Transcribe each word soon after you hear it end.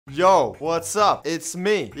Yo, what's up? It's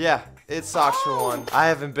me. Yeah, it's Sox1. I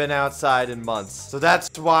haven't been outside in months. So that's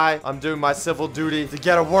why I'm doing my civil duty to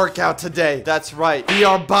get a workout today. That's right.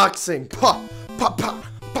 VR boxing. Pa, pa, pa.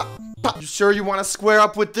 You sure you want to square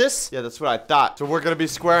up with this? Yeah, that's what I thought. So we're going to be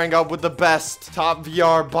squaring up with the best top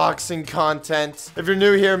VR boxing content. If you're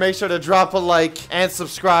new here, make sure to drop a like and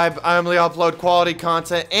subscribe. I only upload quality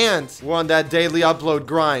content and we're on that daily upload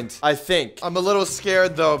grind, I think. I'm a little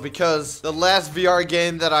scared though because the last VR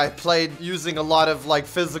game that I played using a lot of like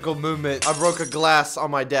physical movement, I broke a glass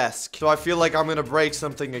on my desk. So I feel like I'm going to break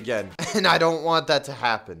something again. And I don't want that to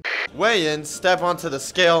happen. Weigh in, step onto the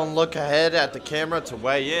scale and look ahead at the camera to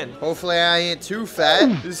weigh in. Hopefully I ain't too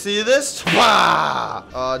fat. You see this?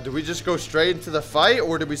 Do we just go straight into the fight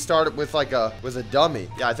or do we start it with like a dummy?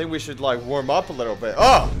 Yeah, I think we should like warm up a little bit.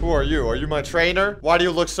 Oh, who are you? Are you my trainer? Why do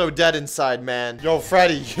you look so dead inside, man? Yo,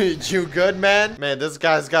 Freddy, you good, man? Man, this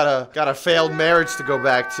guy's got a failed marriage to go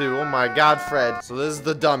back to. Oh my God, Fred. So this is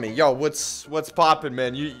the dummy. Yo, what's poppin',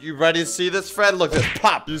 man? You ready to see this, Fred? Look at this.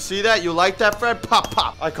 Pop. You see that? You like that, Fred? Pop,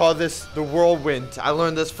 pop. I call this the whirlwind. I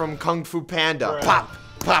learned this from Kung Fu Panda. Pop,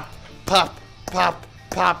 pop, pop, pop,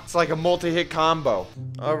 pop. It's like a multi-hit combo.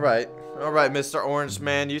 All right, Mr. Orange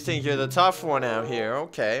Man. You think you're the tough one out here.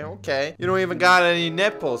 Okay, okay. You don't even got any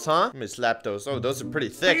nipples, huh? Let me slap those. Oh, those are pretty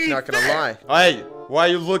thick, not gonna lie. Hey, why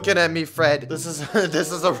are you looking at me, Fred? This is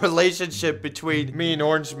this is a relationship between me and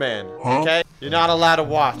Orange Man, okay? You're not allowed to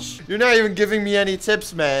watch. You're not even giving me any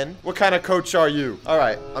tips, man. What kind of coach are you? All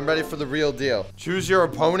right, I'm ready for the real deal. Choose your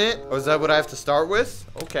opponent? Oh, is that what I have to start with?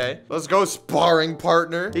 Okay, let's go, sparring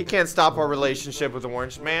partner. He can't stop our relationship with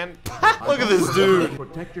Orange Man. Look at this dude.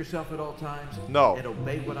 Protect yourself at all times. No. And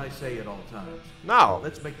obey what I say at all times. No.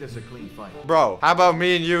 Let's make this a clean fight. Bro, how about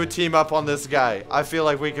me and you team up on this guy? I feel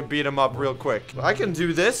like we could beat him up real quick. I can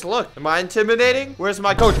do this. Look, am I intimidating? Where's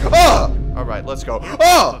my coach? Oh! All right, let's go.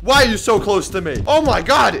 Oh! Why are you so close to me? Oh my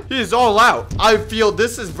God, he is all out. I feel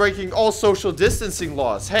this is breaking all social distancing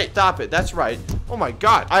laws. Hey, stop it. That's right. Oh my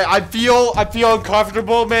God. I feel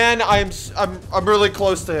uncomfortable, man. I'm really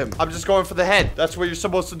close to him. I'm just going for the head. That's what you're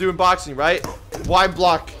supposed to do in boxing, right? Why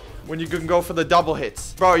block when you can go for the double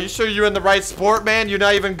hits? Bro, are you sure you're in the right sport, man? You're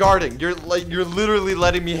not even guarding. You're literally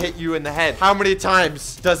letting me hit you in the head. How many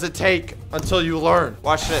times does it take until you learn?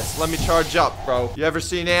 Watch this. Let me charge up, bro. You ever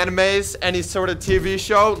seen animes? Any sort of TV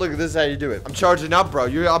show? Look, this is how you do it. I'm charging up, bro.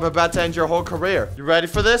 I'm about to end your whole career. You ready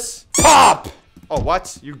for this? Pop! Oh,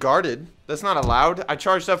 what? You guarded? That's not allowed. I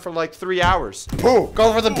charged up for like 3 hours. Boom!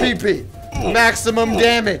 Go for the PP. Maximum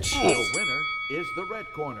damage. The winner is the red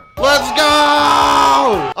corner. Let's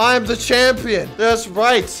go! I'm the champion. That's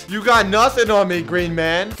right. You got nothing on me, green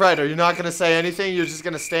man. Fred, are you not gonna say anything? You're just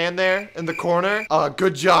gonna stand there in the corner?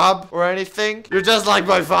 Good job or anything? You're just like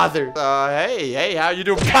my father. Hey, how you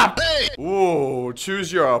doing? Pop! Ooh,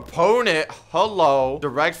 choose your opponent. Hello.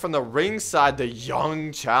 Direct from the ringside, the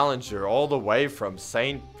young challenger, all the way from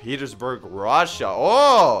St. Petersburg, Russia.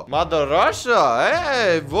 Oh, Mother Russia.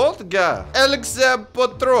 Hey, Volga. Alexei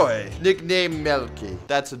Potroy. Nickname Melky.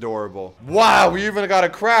 That's adorable. Wow, we even got a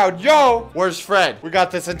crowd. Yo, where's Fred? We got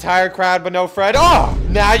this entire crowd, but no Fred. Oh,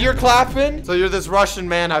 now you're clapping? So you're this Russian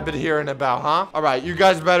man I've been hearing about, huh? All right, you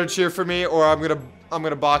guys better cheer for me or I'm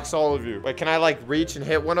gonna box all of you. Wait, can I like reach and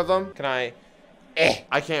hit one of them? Can I?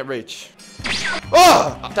 I can't reach.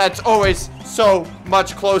 Oh, that's always so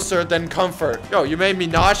much closer than comfort. Yo, you made me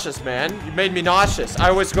nauseous, man. You made me nauseous. I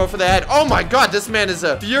always go for the head. Oh my God, this man is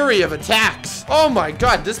a fury of attacks. Oh my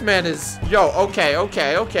God, this man is... Yo, okay,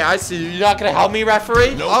 I see you. You're not gonna help me,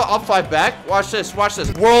 referee? Nope. I'll fight back. Watch this, watch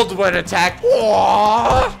this. Whirlwind attack.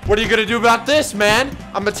 Oh, what are you gonna do about this, man?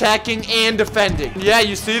 I'm attacking and defending. Yeah,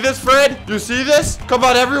 you see this, Fred? You see this? Come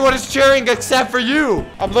on, everyone is cheering except for you.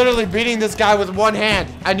 I'm literally beating this guy with one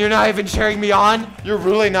hand, and you're not even cheering me on? You're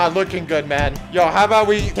really not looking good, man. Yo, how about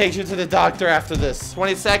we take you to the doctor after this?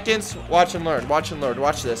 20 seconds. Watch and learn. Watch and learn.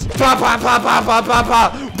 Watch this. Pop, pop, pop, pop, pop, pop,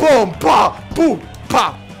 pop. Boom, pop, boom,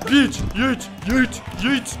 pop. Yeet, yeet, yeet,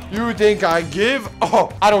 yeet. You think I give?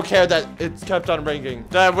 Oh, I don't care that it kept on ringing.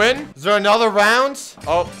 Did I win? Is there another round?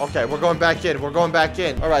 Oh, okay. We're going back in. We're going back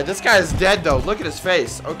in. All right. This guy is dead, though. Look at his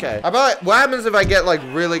face. Okay. How about, what happens if I get, like,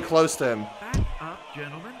 really close to him? Back up,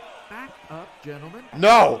 gentlemen. Back up, gentlemen.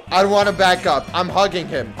 No, I don't want to back up. I'm hugging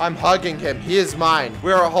him. I'm hugging him. He is mine.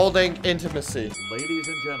 We are holding intimacy. Ladies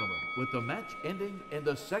and gentlemen, with the match ending in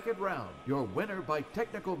the second round, your winner by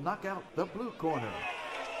technical knockout, the blue corner.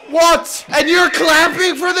 What? And you're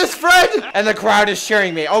clapping for this, Fred? And the crowd is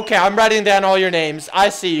cheering me. Okay, I'm writing down all your names. I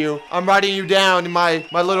see you. I'm writing you down in my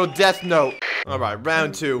little death note. All right,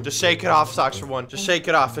 round 2. Just shake it off, Socks 1. Just shake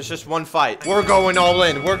it off. It's just one fight. We're going all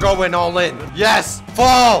in. We're going all in. Yes.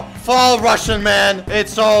 Fall. Fall, Russian man.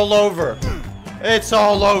 It's all over. It's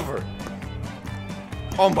all over.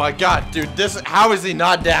 Oh my god, dude. How is he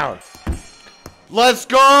not down? Let's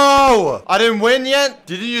go! I didn't win yet?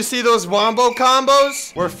 Didn't you see those wombo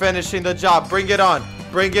combos? We're finishing the job. Bring it on.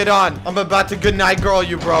 Bring it on. I'm about to goodnight girl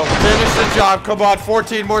you, bro. Finish the job. Come on.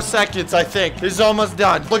 14 more seconds, I think. He's almost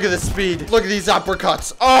done. Look at the speed. Look at these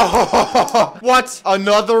uppercuts. Oh, what?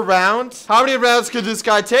 Another round? How many rounds could this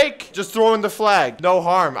guy take? Just throwing the flag. No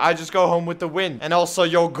harm. I just go home with the win. And also,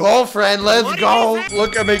 yo, girlfriend, let's go.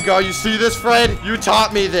 Look at me go. You see this, Fred? You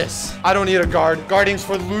taught me this. I don't need a guard. Guarding's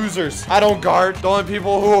for losers. I don't guard. The only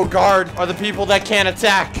people who will guard are the people that can't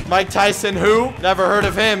attack. Mike Tyson, who? Never heard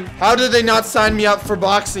of him. How did they not sign me up for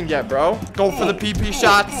boxing yet, bro? Go for the PP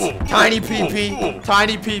shots. Tiny PP.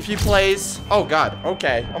 Tiny PP plays. Oh, God.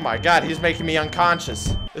 Okay. Oh, my God. He's making me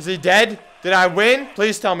unconscious. Is he dead? Did I win?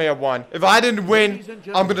 Please tell me I won. If I didn't win,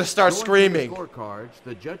 I'm gonna start screaming. Scorecards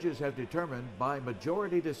the judges have determined by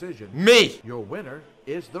majority decision. Me. Your winner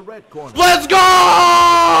is the red corner. Let's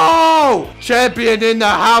go! Champion in the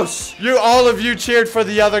house. All of you cheered for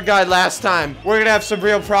the other guy last time. We're gonna have some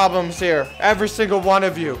real problems here. Every single one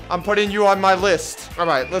of you. I'm putting you on my list. All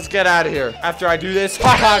right, let's get out of here. After I do this,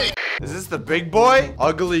 is this the big boy?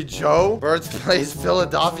 Ugly Joe? Birthplace,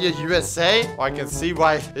 Philadelphia, USA? Well, I can see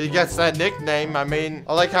why he gets that nickname. I mean,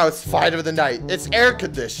 I like how it's fight of the night. It's air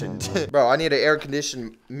conditioned. Bro, I need to air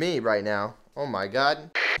condition me right now. Oh my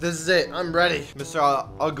god. This is it. I'm ready. Mr.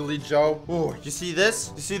 Ugly Joe. Ooh, you see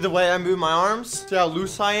this? You see the way I move my arms? See how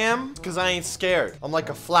loose I am? Because I ain't scared. I'm like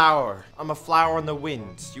a flower. I'm a flower in the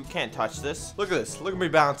wind. You can't touch this. Look at this. Look at me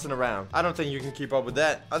bouncing around. I don't think you can keep up with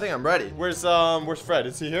that. I think I'm ready. Where's Fred?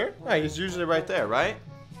 Is he here? Yeah, he's usually right there, right?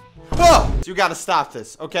 Whoa! You gotta stop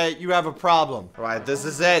this, okay? You have a problem. All right, this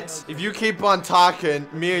is it. If you keep on talking,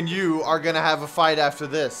 me and you are gonna have a fight after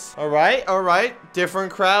this. All right, all right.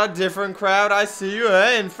 Different crowd, I see you,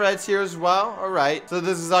 eh? And Fred's here as well. All right, so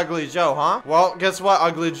this is Ugly Joe, huh? Well, guess what,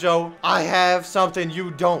 Ugly Joe? I have something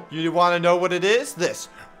you don't. You wanna know what it is? This.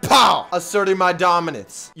 Pow! Asserting my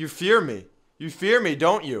dominance. You fear me. You fear me,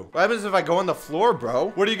 don't you? What happens if I go on the floor,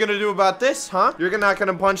 bro? What are you gonna do about this, huh? You're not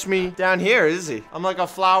gonna punch me down here, is he? I'm like a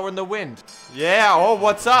flower in the wind. Yeah, oh,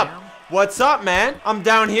 what's up? What's up, man? I'm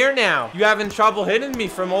down here now. You having trouble hitting me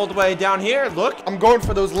from all the way down here? Look, I'm going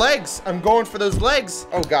for those legs. I'm going for those legs.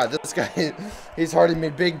 Oh, God, this guy, he's hurting me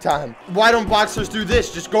big time. Why don't boxers do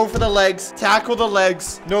this? Just go for the legs, tackle the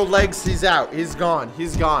legs. No legs, he's out. He's gone.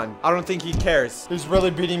 He's gone. I don't think he cares. He's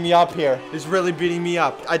really beating me up here. He's really beating me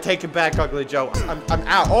up. I take it back, Ugly Joe. I'm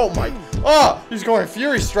out. Oh, my. Oh, he's going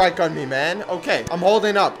Fury Strike on me, man. Okay, I'm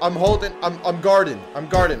holding up. I'm guarding. I'm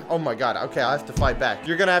guarding. Oh, my God. Okay, I have to fight back.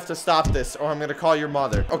 You're gonna have to stop this or I'm gonna call your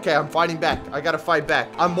mother. Okay, I'm fighting back. I gotta fight back.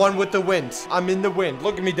 I'm one with the wind. I'm in the wind.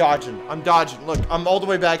 Look at me dodging. I'm dodging. Look, I'm all the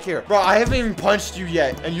way back here. Bro, I haven't even punched you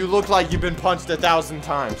yet and you look like you've been punched 1,000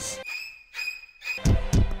 times.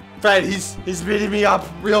 Fred, he's beating me up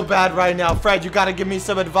real bad right now. Fred, you gotta give me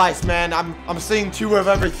some advice, man. I'm seeing 2 of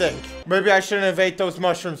everything. Maybe I shouldn't have ate those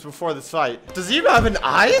mushrooms before this fight. Does he even have an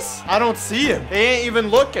eyes? I don't see him. He ain't even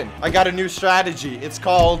looking. I got a new strategy. It's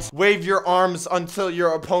called wave your arms until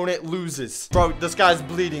your opponent loses. Bro, this guy's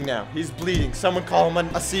bleeding now. He's bleeding. Someone call him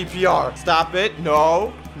a CPR. Stop it.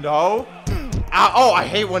 No. No. Oh, I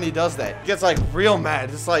hate when he does that. He gets like real mad.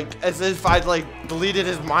 It's like as if I'd like deleted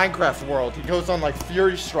his Minecraft world. He goes on like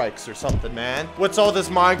Fury Strikes or something, man. What's all this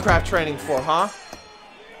Minecraft training for, huh?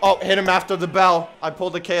 Oh, hit him after the bell. I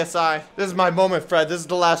pulled the KSI. This is my moment, Fred. This is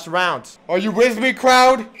the last round. Are you with me,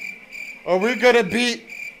 crowd? Are we gonna beat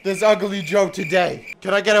this Ugly Joe today?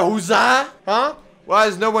 Can I get a huzzah? Huh? Why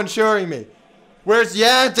is no one cheering me?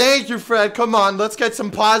 Yeah, thank you, Fred. Come on, let's get some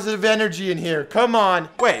positive energy in here. Come on.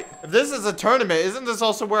 Wait, if this is a tournament, isn't this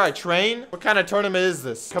also where I train? What kind of tournament is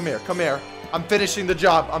this? Come here, come here. I'm finishing the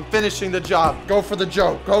job. I'm finishing the job. Go for the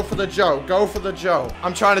Joe. Go for the Joe. Go for the Joe.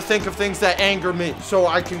 I'm trying to think of things that anger me so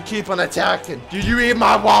I can keep on attacking. Did you eat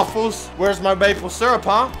my waffles? Where's my maple syrup,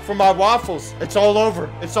 huh? For my waffles. It's all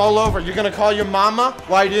over. It's all over. You're gonna call your mama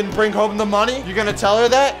why you didn't bring home the money? You're gonna tell her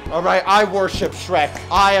that? All right, I worship Shrek.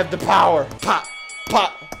 I have the power. Pop,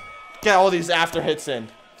 pop. Get all these after hits in.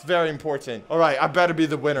 It's very important. All right, I better be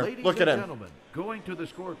the winner. Ladies Look at and him. gentlemen, Going to the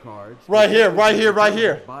scorecards. Right here, right here, right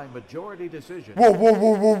here. By majority decision. Whoa, whoa,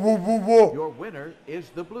 whoa, whoa, whoa, whoa, whoa. Your winner is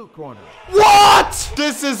the blue corner. What?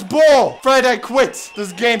 This is bull. Fred, I quit.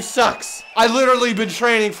 This game sucks. I literally been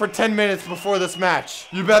training for 10 minutes before this match.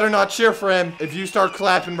 You better not cheer for him. If you start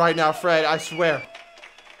clapping right now, Fred, I swear.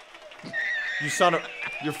 You son of...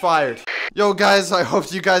 You're fired. Yo, guys, I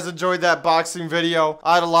hope you guys enjoyed that boxing video.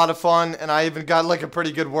 I had a lot of fun, and I even got, like, a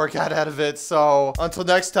pretty good workout out of it. So, until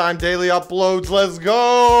next time, daily uploads, let's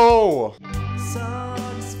go!